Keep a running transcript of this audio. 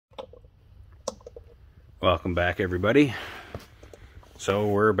Welcome back, everybody. So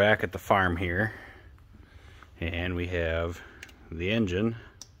we're back at the farm here, and we have the engine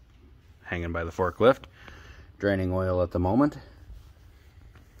hanging by the forklift, draining oil at the moment.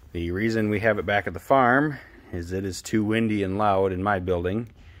 The reason we have it back at the farm is it is too windy and loud in my building,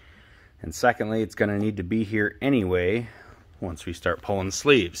 and secondly, it's going to need to be here anyway once we start pulling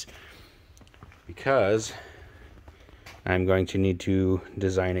sleeves, because I'm going to need to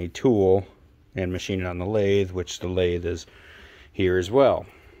design a tool and machine it on the lathe, which the lathe is here as well.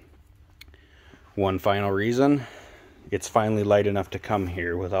 One final reason, it's finally light enough to come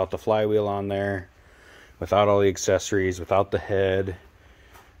here without the flywheel on there, without all the accessories, without the head.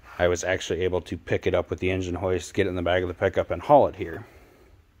 I was actually able to pick it up with the engine hoist, get it in the back of the pickup, and haul it here.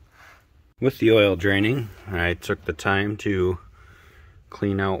 With the oil draining, I took the time to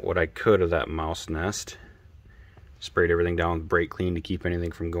clean out what I could of that mouse nest. Sprayed everything down with brake clean to keep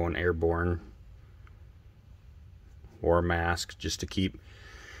anything from going airborne, or mask, just to keep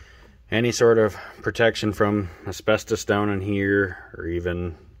any sort of protection from asbestos down in here, or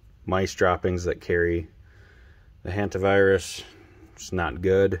even mice droppings that carry the hantavirus. It's not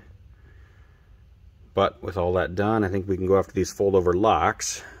good. But with all that done, I think we can go after these fold over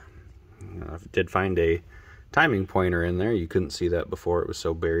locks. I did find a timing pointer in there. You couldn't see that before, it was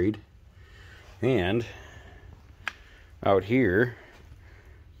so buried. And out here,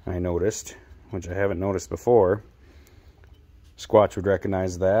 I noticed, which I haven't noticed before, Squatch would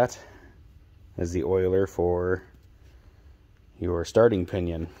recognize that as the oiler for your starting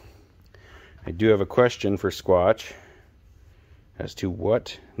pinion. I do have a question for Squatch as to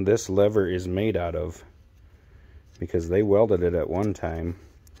what this lever is made out of, because they welded it at one time.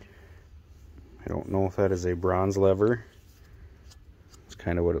 I don't know if that is a bronze lever. It's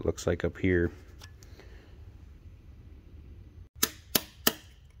kind of what it looks like up here.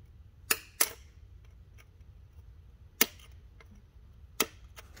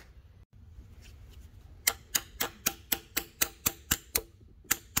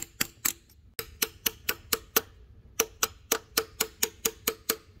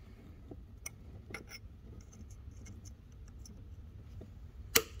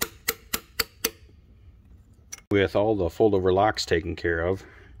 With all the fold-over locks taken care of,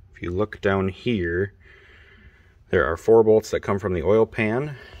 if you look down here, there are 4 bolts that come from the oil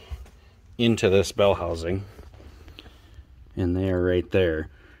pan into this bell housing, and they are right there.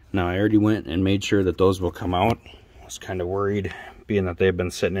 Now, I already went and made sure that those will come out. I was kind of worried, being that they've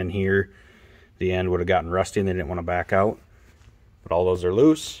been sitting in here, the end would have gotten rusty and they didn't want to back out. But all those are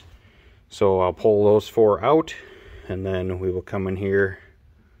loose, so I'll pull those 4 out, and then we will come in here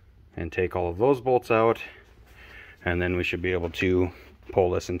and take all of those bolts out. And then we should be able to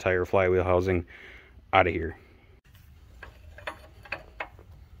pull this entire flywheel housing out of here.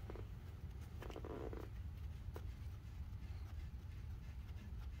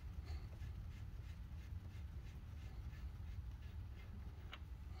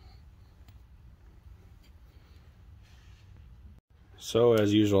 So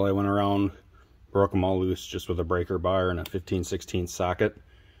as usual, I went around, broke them all loose just with a breaker bar and a 15/16 socket.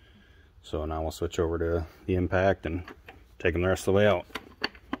 So now we'll switch over to the impact and take them the rest of the way out.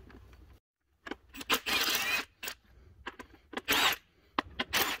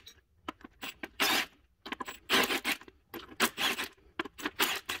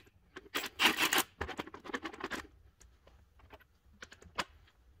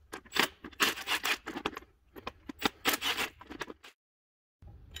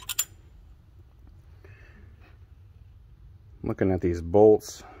 Looking at these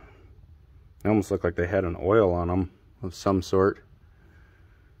bolts, they almost look like they had an oil on them of some sort.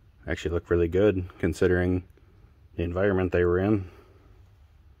 Actually look really good considering the environment they were in.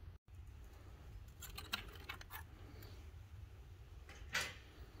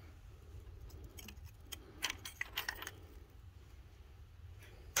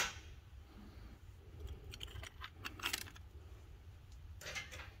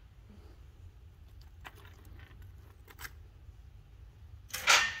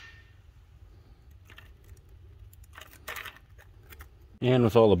 And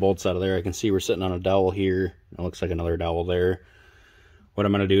with all the bolts out of there, I can see we're sitting on a dowel here. It looks like another dowel there. What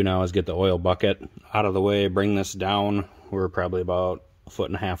I'm going to do now is get the oil bucket out of the way, bring this down. We're probably about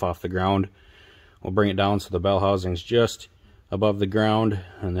 1.5 feet off the ground. We'll bring it down so the bell housing's just above the ground,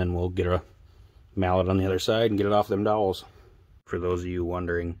 and then we'll get a mallet on the other side and get it off them dowels. For those of you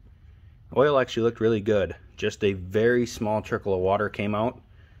wondering, oil actually looked really good. Just a very small trickle of water came out,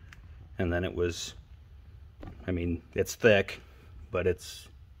 and then it was, I mean, it's thick, but it's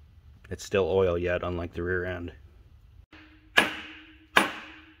still oil yet, unlike the rear end.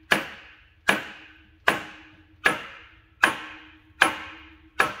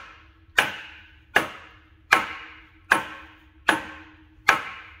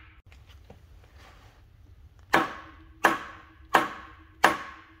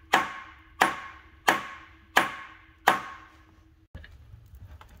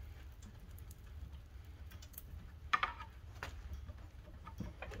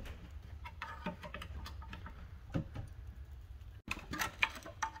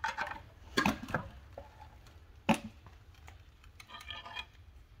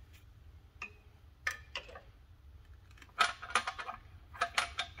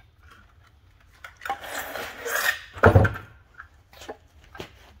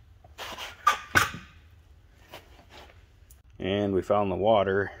 and we found the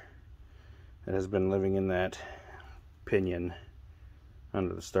water that has been living in that pinion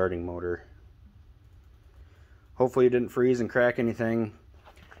under the starting motor. Hopefully it didn't freeze and crack anything.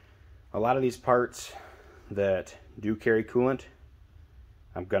 A lot of these parts that do carry coolant,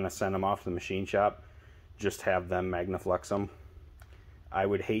 I'm gonna send them off to the machine shop, just have them Magnaflux them. I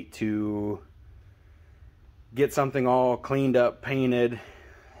would hate to get something all cleaned up, painted,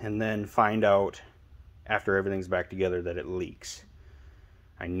 and then find out after everything's back together that it leaks.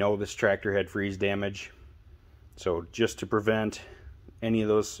 I know this tractor had freeze damage, so just to prevent any of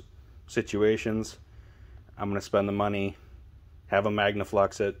those situations, I'm going to spend the money, have them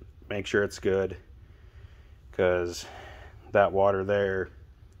Magnaflux it, make sure it's good, because that water there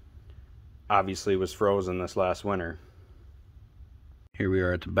obviously was frozen this last winter. Here we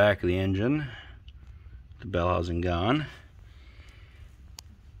are at the back of the engine, the bell housing gone.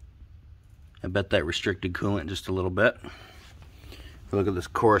 I bet that restricted coolant just a little bit. If you look at this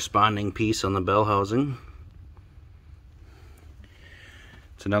corresponding piece on the bell housing,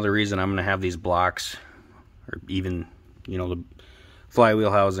 it's another reason I'm going to have these blocks, or even, you know, the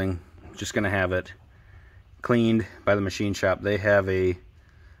flywheel housing, just going to have it cleaned by the machine shop. They have a, I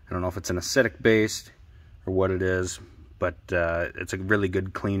don't know if it's an acidic based or what it is, but it's a really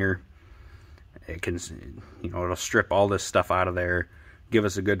good cleaner. It can, you know, it'll strip all this stuff out of there, give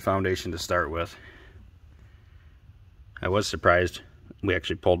us a good foundation to start with. I was surprised we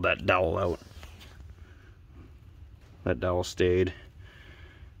actually pulled that dowel out. That dowel stayed.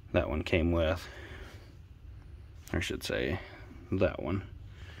 That one came with, I should say, that one.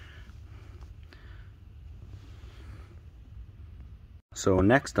 So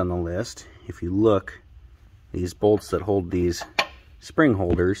next on the list, if you look, these bolts that hold these spring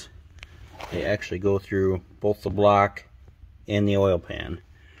holders, they actually go through both the block and the oil pan.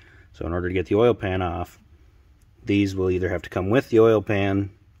 So in order to get the oil pan off, these will either have to come with the oil pan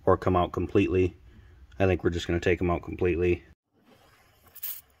or come out completely. I think we're just going to take them out completely.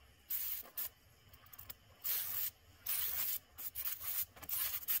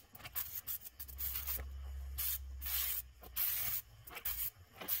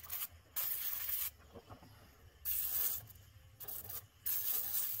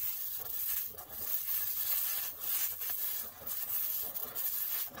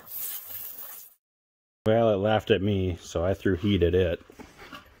 Well, it laughed at me, so I threw heat at it.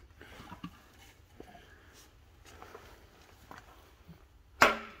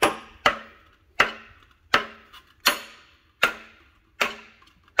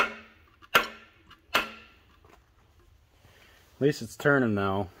 At least it's turning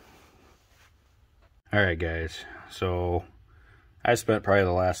now. Alright guys, so I spent probably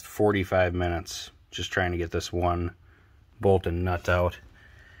the last 45 minutes just trying to get this one bolt and nut out.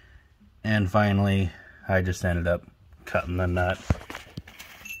 And finally, I just ended up cutting the nut.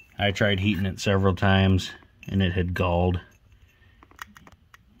 I tried heating it several times and it had galled.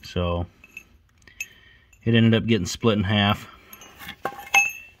 So it ended up getting split in half.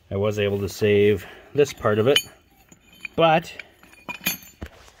 I was able to save this part of it, but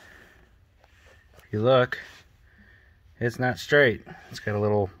if you look, it's not straight. It's got a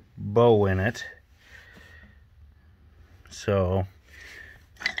little bow in it. So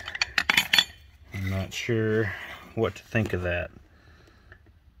I'm not sure what to think of that.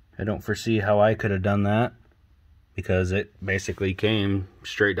 I don't foresee how I could have done that, because it basically came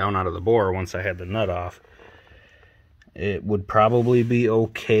straight down out of the bore once I had the nut off. It would probably be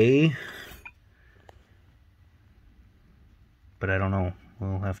okay, but I don't know.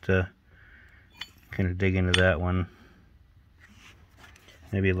 We'll have to kind of dig into that one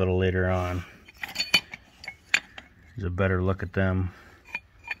maybe a little later on. There's a better look at them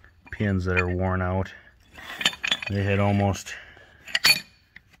pins that are worn out. They had almost, if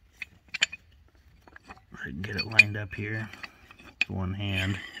I can get it lined up here with one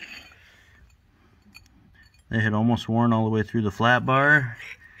hand, they had almost worn all the way through the flat bar,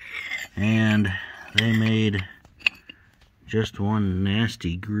 and they made just one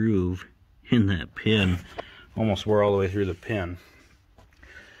nasty groove in that pin. Almost wore all the way through the pin.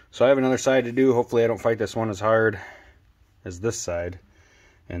 So I have another side to do. Hopefully I don't fight this one as hard as this side,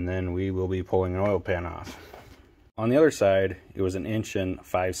 and then we will be pulling an oil pan off. On the other side, it was an 1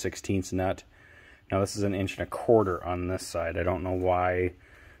 5/16 nut. Now this is an 1¼ on this side. I don't know why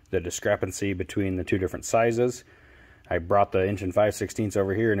the discrepancy between the two different sizes. I brought the 1 5/16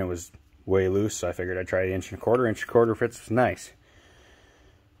 over here and it was way loose, so I figured I'd try the 1¼ 1¼ fits nice.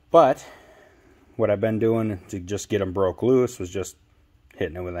 But what I've been doing to just get them broke loose was just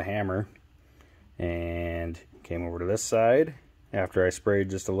hitting it with a hammer, and came over to this side after I sprayed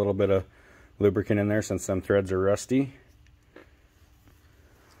just a little bit of lubricant in there since some threads are rusty.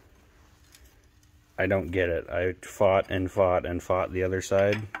 I don't get it. I fought and fought and fought the other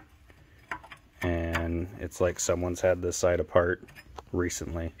side, and it's like someone's had this side apart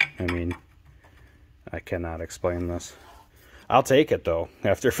recently. I mean, I cannot explain this. I'll take it though.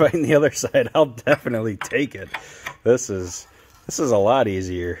 After fighting the other side, I'll definitely take it. This is a lot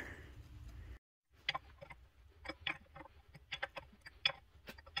easier.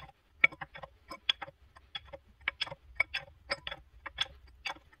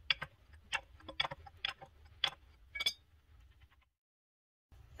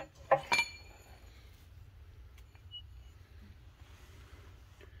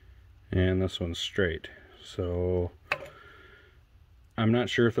 And this one's straight. So I'm not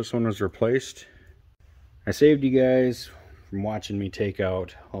sure if this one was replaced. I saved you guys from watching me take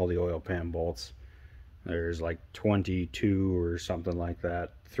out all the oil pan bolts. There's like 22 or something like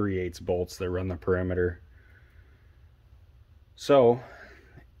that, 3/8 bolts that run the perimeter. So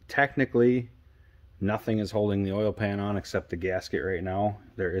technically nothing is holding the oil pan on except the gasket right now.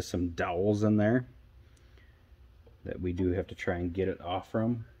 There is some dowels in there that we do have to try and get it off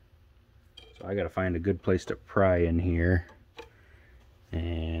from. So I gotta find a good place to pry in here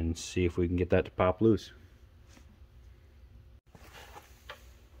and see if we can get that to pop loose.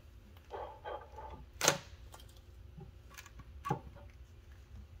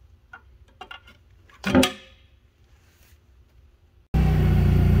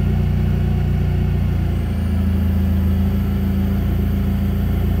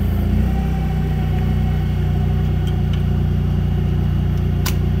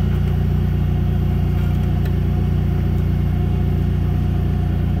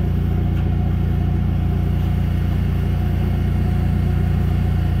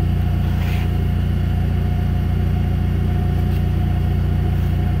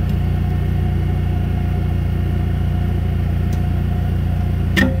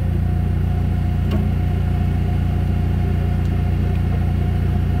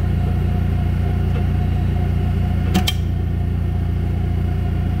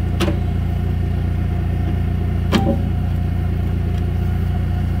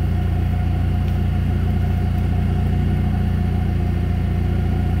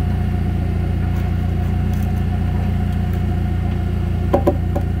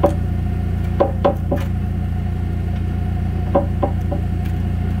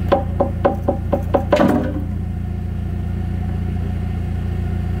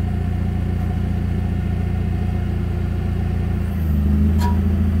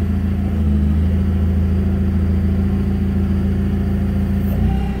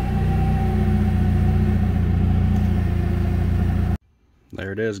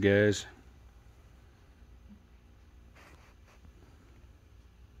 There it is, guys.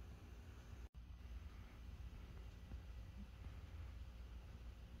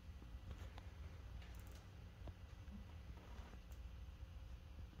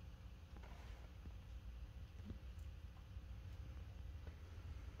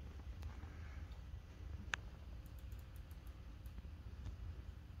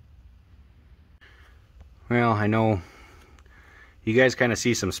 Well, I know you guys kind of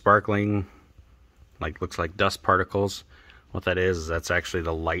see some sparkling, like looks like dust particles. What that is that's actually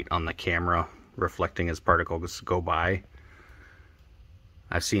the light on the camera reflecting as particles go by.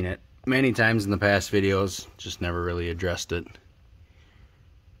 I've seen it many times in the past videos, just never really addressed it.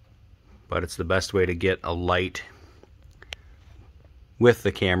 But it's the best way to get a light with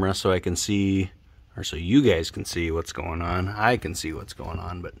the camera so I can see, or so you guys can see what's going on. I can see what's going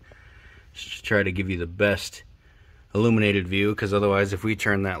on, but just try to give you the best illuminated view, because otherwise if we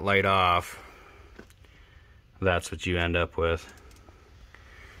turn that light off, that's what you end up with.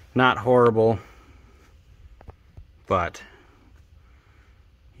 Not horrible, but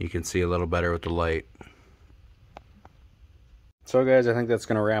you can see a little better with the light. So guys, I think that's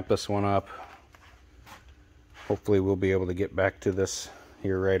going to wrap this one up. Hopefully we'll be able to get back to this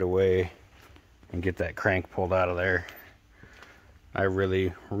here right away and get that crank pulled out of there. I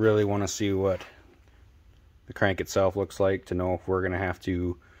really want to see what the crank itself looks like to know if we're going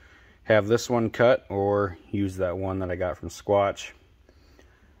to have this one cut or use that one that I got from Squatch.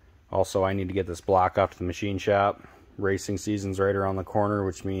 Also, I need to get this block off to the machine shop. Racing season's right around the corner,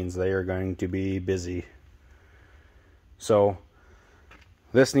 which means they are going to be busy. So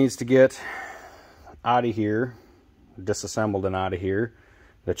this needs to get out of here, disassembled and out of here.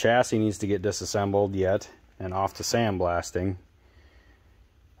 The chassis needs to get disassembled yet and off to sandblasting.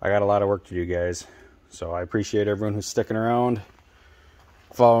 I got a lot of work to do, guys. So I appreciate everyone who's sticking around,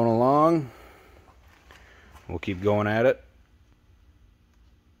 following along. We'll keep going at it.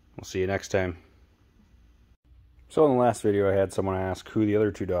 We'll see you next time. So in the last video I had someone ask who the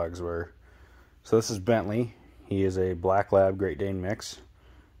other two dogs were. So this is Bentley. He is a Black Lab Great Dane mix.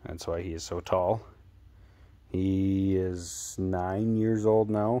 That's why he is so tall. He is 9 years old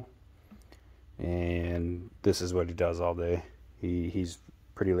now, and this is what he does all day. He's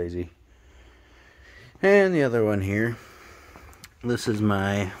pretty lazy. And the other one here, this is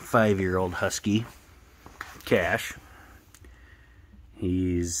my 5-year-old husky, Cash.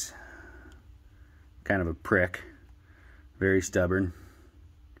 He's kind of a prick, very stubborn,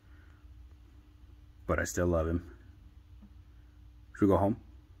 but I still love him. Should we go home?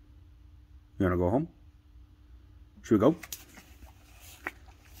 You want to go home? Should we go?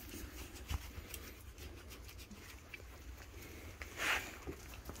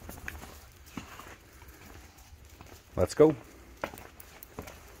 Let's go.